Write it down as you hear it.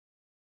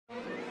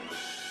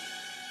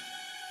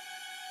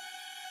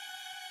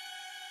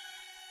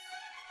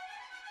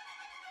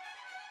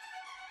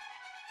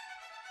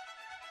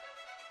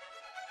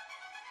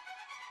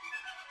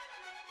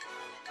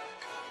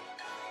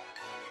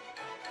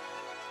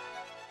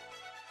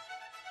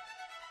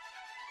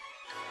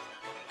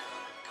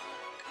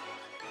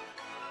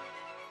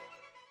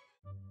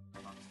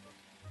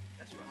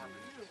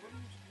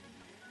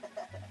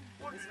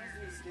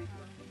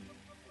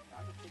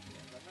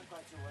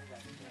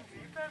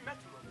You've never met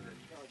him,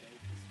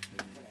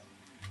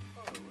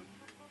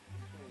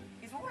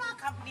 Is all our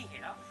company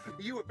here?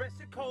 You had best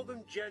to call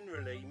them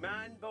generally,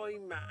 man by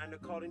man,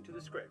 according to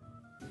the script.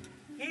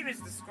 Here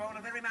is the scroll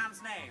of every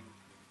man's name,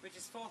 which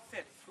is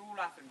forthwith through all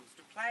Athens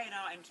to play in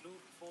our interlude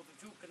before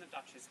the Duke and the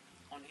Duchess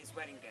on his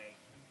wedding day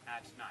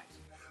at night.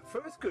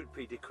 First, good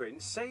Peter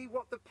Quint, say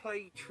what the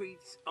play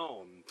treats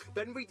on.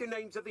 Then read the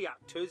names of the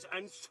actors,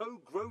 and so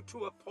grow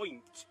to a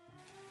point.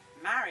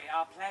 Marry,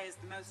 our play is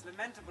the most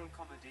lamentable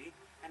comedy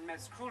and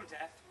most cruel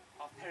death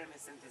of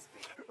Pyramus and Thisbe.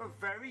 A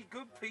very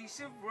good piece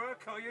of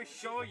work, I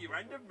assure you,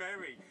 and a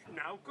merry.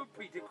 Now, good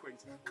Peter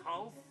Quint,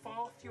 call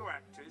forth your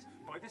actors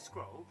by the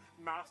scroll.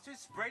 Masters,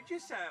 spread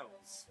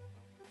yourselves.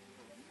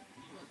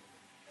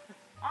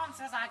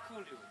 Answer as I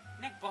called you.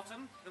 Nick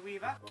Bottom, the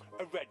weaver.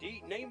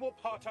 Ready, name what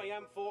part I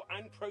am for,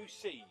 and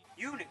proceed.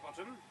 You, Nick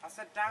Bottom, are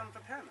set down for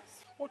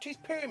Pyramus. What is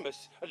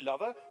Pyramus, a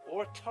lover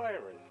or a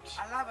tyrant?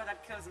 A lover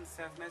that kills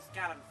himself most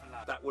gallant for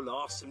love. That will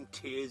ask some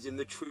tears in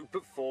the true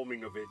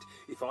performing of it.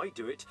 If I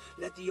do it,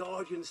 let the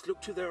audience look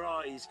to their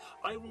eyes.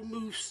 I will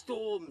move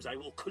storms, I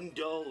will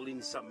condole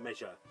in some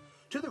measure.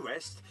 To the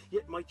rest,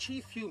 yet my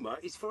chief humour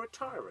is for a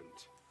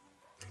tyrant.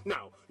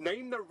 Now,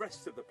 name the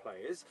rest of the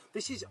players.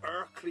 This is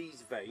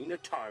Ercles' vein, a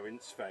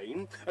tyrant's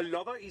vein. A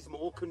lover is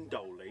more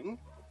condoling.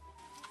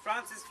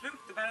 Francis Flute,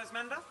 the bellows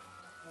mender.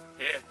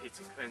 Here,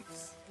 Peter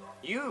Quince.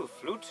 You,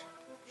 Flute,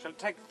 shall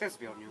take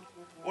Thisbe on you.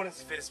 What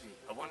is Thisbe?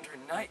 A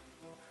wandering knight?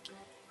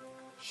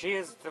 She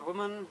is the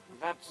woman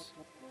that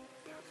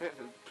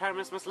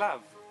Pyramus must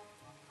love.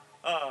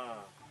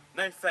 Ah,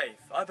 no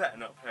faith. I better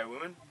not play a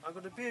woman. I've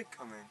got a beard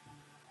coming.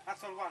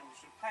 That's all one. You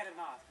should play the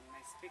mask and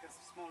may speak as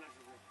small as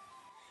you will.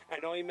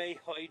 And I may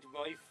hide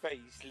my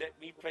face, let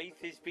me play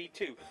Thisbe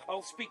too.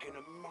 I'll speak in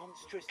a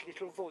monstrous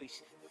little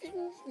voice.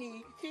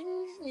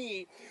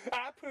 Thinsney.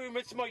 Ah,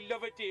 Pyramus, my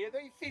lover dear,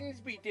 thy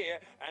Thinsby dear,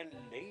 and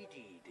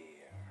lady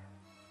dear.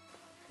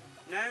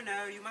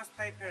 No, you must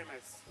play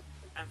Pyramus.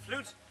 And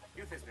Flute,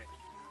 you Thisbe.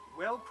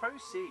 Well,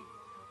 proceed.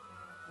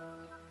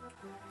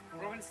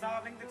 Robin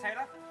Starveling, the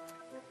tailor.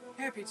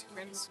 Here, Peter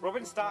Quince.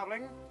 Robin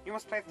Starveling, you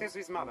must play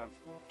Thisbe's mother.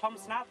 Tom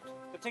Snaft,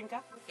 the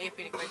tinker. Here,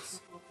 Peter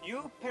Quince.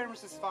 You,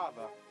 Pyramus's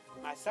father.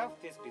 Myself,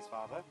 Thisbe's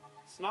father.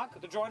 Snug,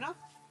 the joiner.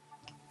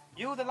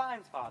 You, the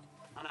lion's part.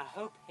 And I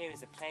hope here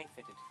is a play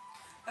fitted.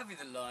 Have you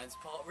the lion's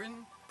part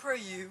written? Pray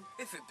you,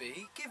 if it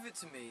be, give it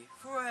to me,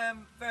 for I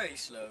am very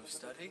slow of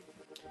study.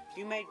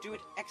 You may do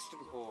it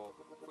extempore,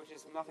 which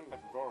is nothing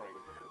but roaring.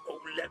 Oh,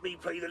 let me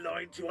play the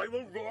line too. I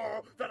will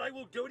roar that I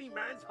will do any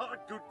man's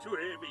heart good to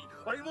hear me.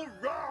 I will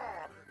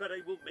roar that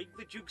I will make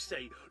the Duke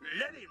say,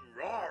 let him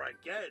roar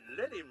again,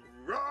 let him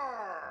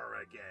roar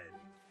again.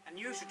 And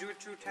you should do it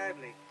too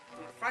terribly. You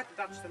will fright the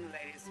Dutch and the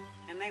ladies,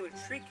 and they will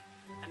shriek,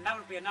 and that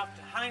will be enough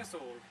to hang us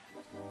all.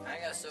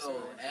 Hang us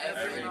all,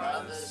 every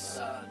mother's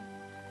son.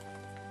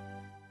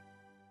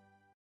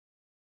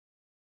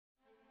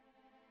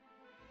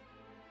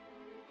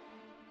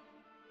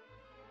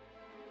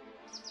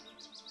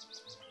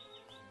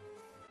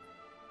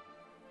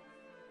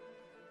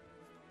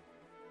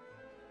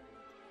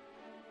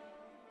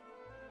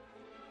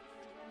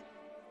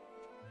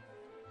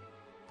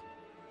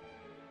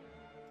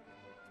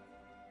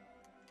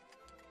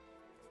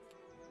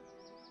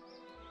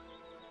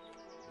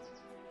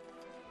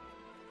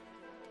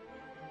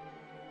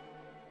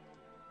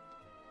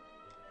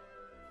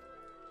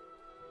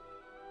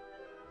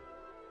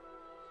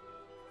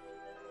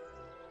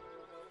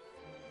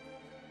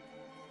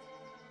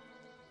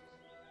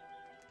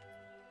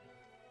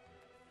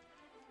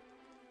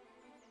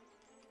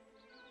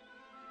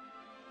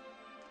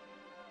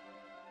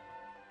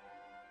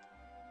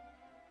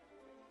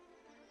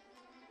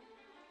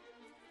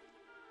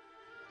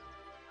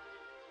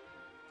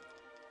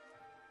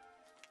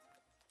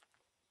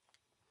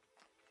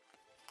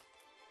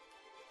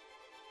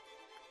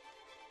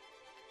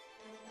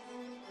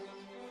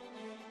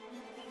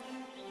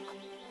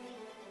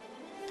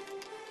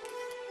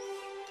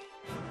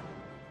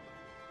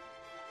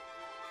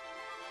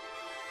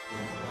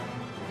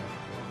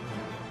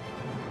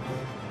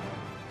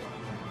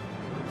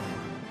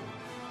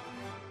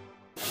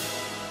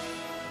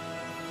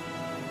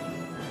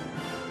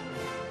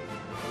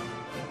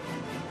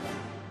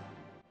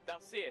 Thou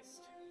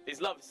seest,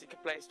 these lovers seek a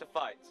place to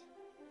fight.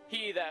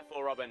 He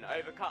therefore, Robin,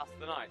 overcast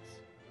the night.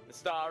 The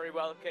starry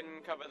welkin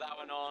cover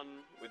thou anon,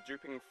 with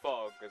drooping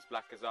fog as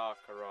black as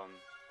Acheron.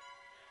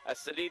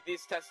 As to lead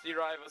these testy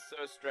rivals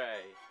so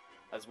astray,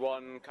 as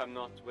one come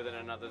not within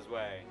another's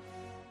way.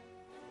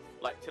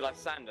 Like to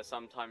Lysander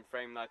sometime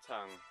frame thy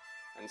tongue,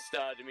 and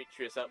stir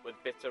Demetrius up with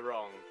bitter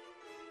wrong.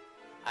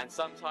 And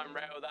sometime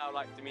rail thou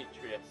like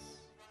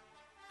Demetrius,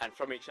 and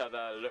from each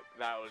other look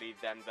thou lead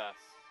them thus,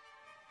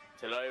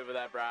 till over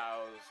their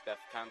brows doth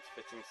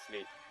counterfeiting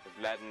sleep,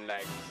 with leaden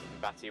legs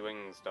and batty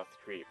wings doth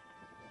creep.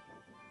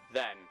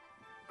 Then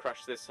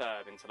crush this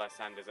herb into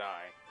Lysander's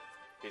eye,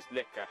 whose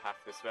liquor hath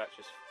this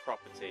virtuous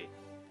property,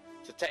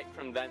 to take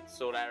from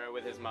thence all error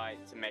with his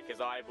might, to make his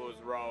eyeballs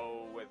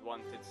roll with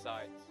wonted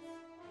sight.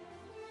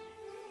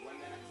 When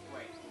the next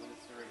wait will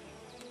is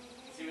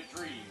serene, to a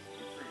dream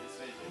through this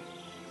vision.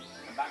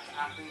 And back to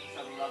Athens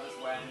shall the lovers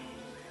wend,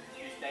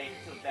 whose date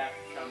till death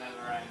shall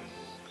never end.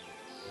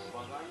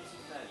 While I'm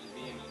said to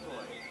be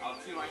employed, I'll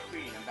to my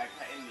queen and beg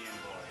her Indian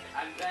boy,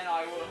 and then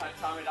I will her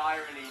tongued eye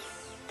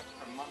release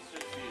from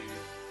monstrous view,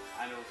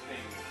 and all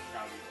things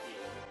shall be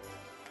peace.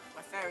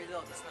 My fairy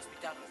lord, this must be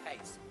done with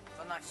haste,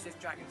 for night's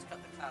swift dragons cut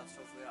the clouds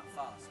softly up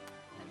fast,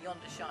 and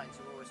yonder shines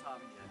Aurora's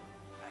harbinger,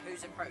 at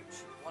whose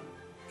approach one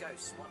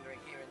ghost wandering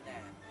here and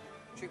there,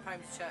 troop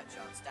home to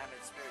churchyards,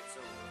 damned spirits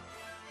all.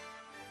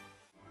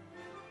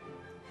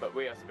 But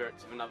we are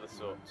spirits of another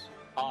sort.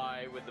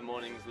 I, with the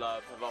morning's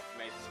love, have oft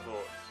made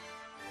sport.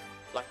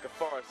 Like a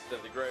forester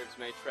the groves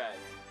may tread,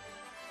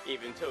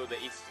 even till the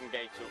eastern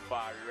gate all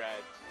fiery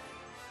red.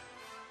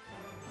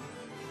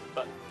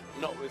 But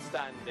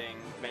notwithstanding,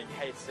 make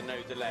haste and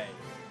no delay,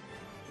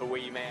 for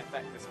we may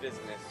effect this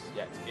business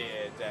yet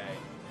ere day.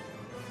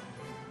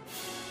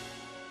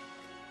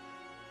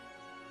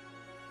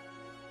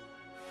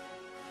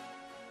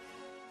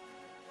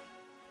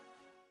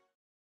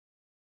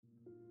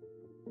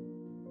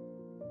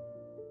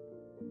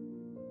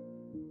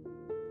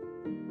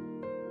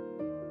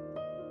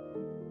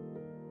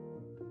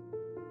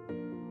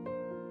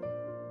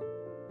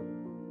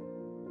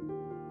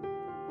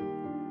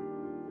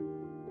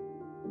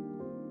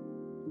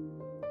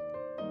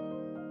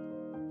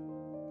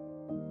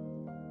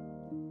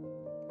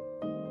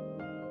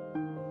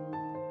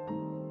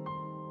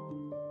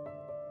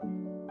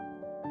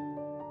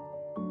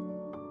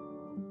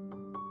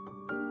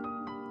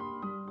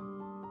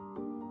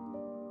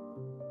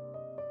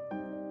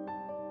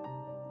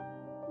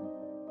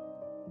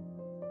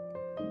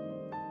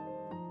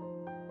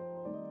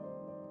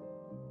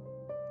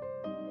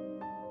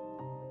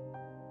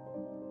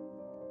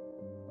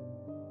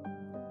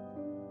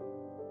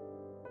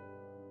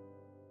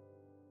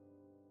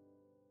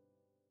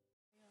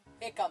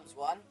 Here comes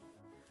one.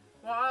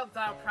 What art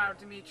thou, proud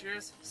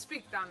Demetrius?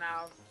 Speak thou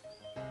now.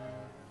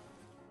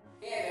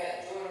 Here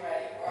then, Jordan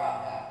ready, where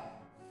art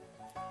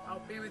thou?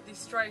 I'll be with thee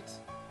straight.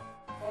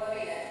 Follow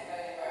me then, to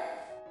the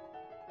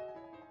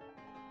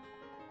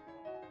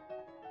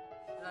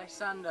ground.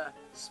 Lysander,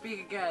 speak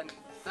again.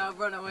 Thou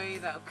run away,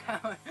 thou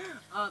coward.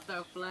 Art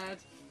thou fled?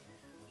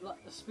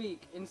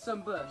 Speak, in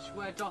some bush,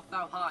 where doth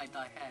thou hide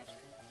thy head?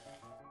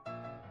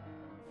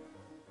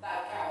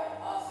 Thou coward,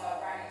 art thou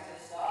bragging to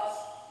the stars,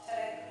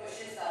 telling the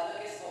bushes thou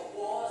lookest for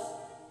wars,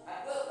 and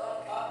wilt not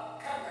come?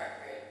 Come,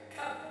 recreant,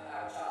 come,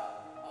 thou child.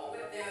 I'll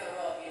whip thee over the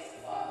rod against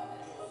the fire, and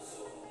draw the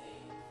sword for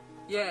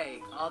thee. Yea,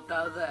 art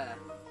thou there?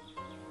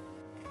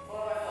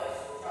 Follow my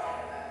voice, we'll try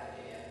no matter,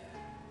 dear.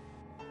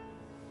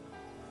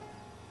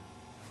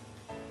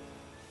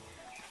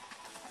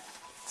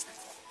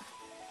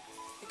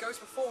 He goes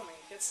before me,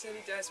 yet still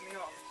he dares me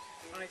on.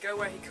 When I go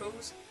where he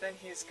calls, then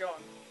he is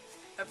gone.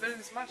 A villain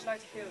is much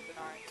lighter heeled than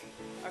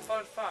I. I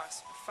followed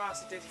fast, but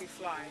faster did he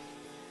fly.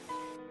 I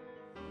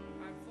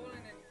have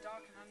fallen in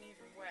dark and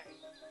uneven way.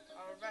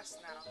 I'll rest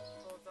now,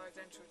 for thy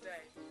eventual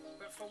day.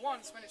 But for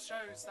once, when it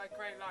shows thy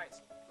grey light,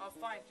 I'll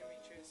find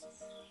Demetrius,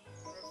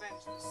 and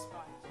revenge this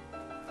spite.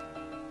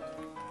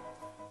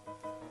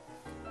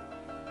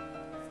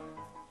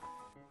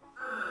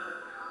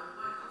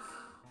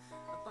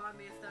 Abide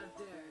me if thou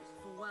dares,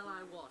 for well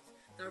I wot,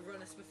 thou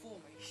runnest before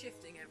me,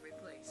 shifting every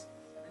place,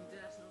 and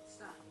darest not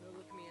stand, nor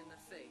look me in the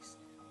face.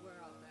 Where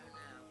art thou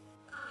now?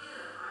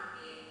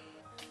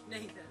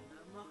 Nay then,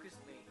 thou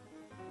mockest me.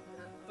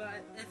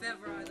 But if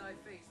ever I thy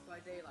face by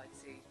daylight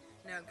see,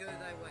 now go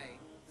thy way,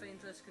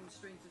 faintless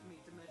constraint of me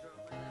to measure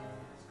up my length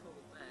in this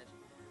cold bed.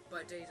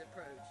 By day's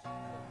approach,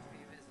 come to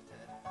be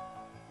visited.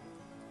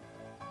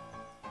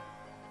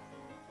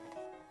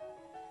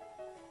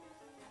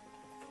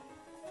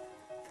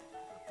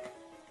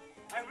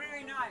 A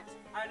weary night,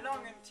 a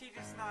long and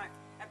tedious night,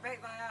 I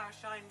beg thy hour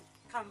shine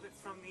comfort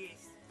from the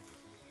east,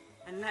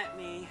 and let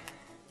me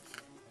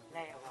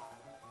lay a while.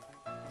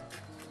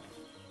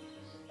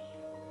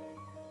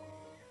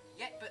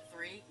 Yet but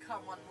three,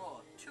 come one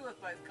more. Two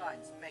of both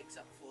kinds makes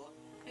up four.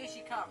 Here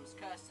she comes,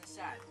 cursed and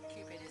sad.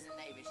 Cupid is a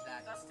knavish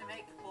lad, thus to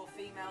make poor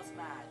females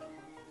mad.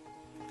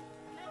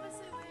 Never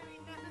so weary,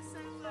 never so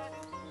low.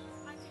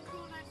 I can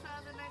call no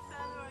further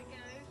I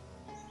go.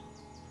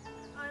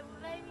 I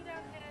will lay me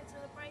down here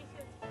till the break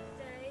of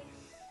day.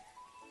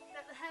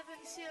 Let the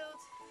heavens shield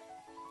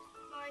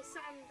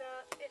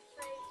Lysander if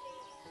they be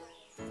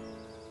right.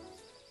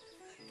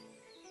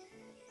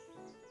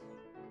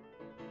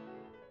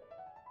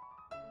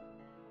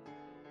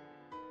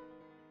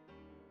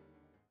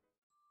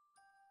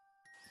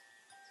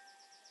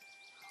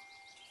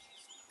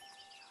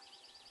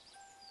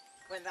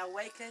 When thou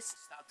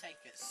wakest, thou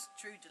takest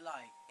true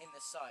delight in the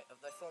sight of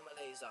thy former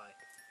lady's eye,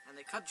 and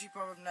the country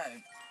proverb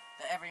known,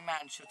 that every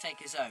man shall take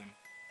his own.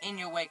 In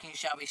your waking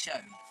shall be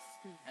shown,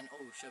 and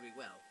all shall be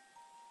well.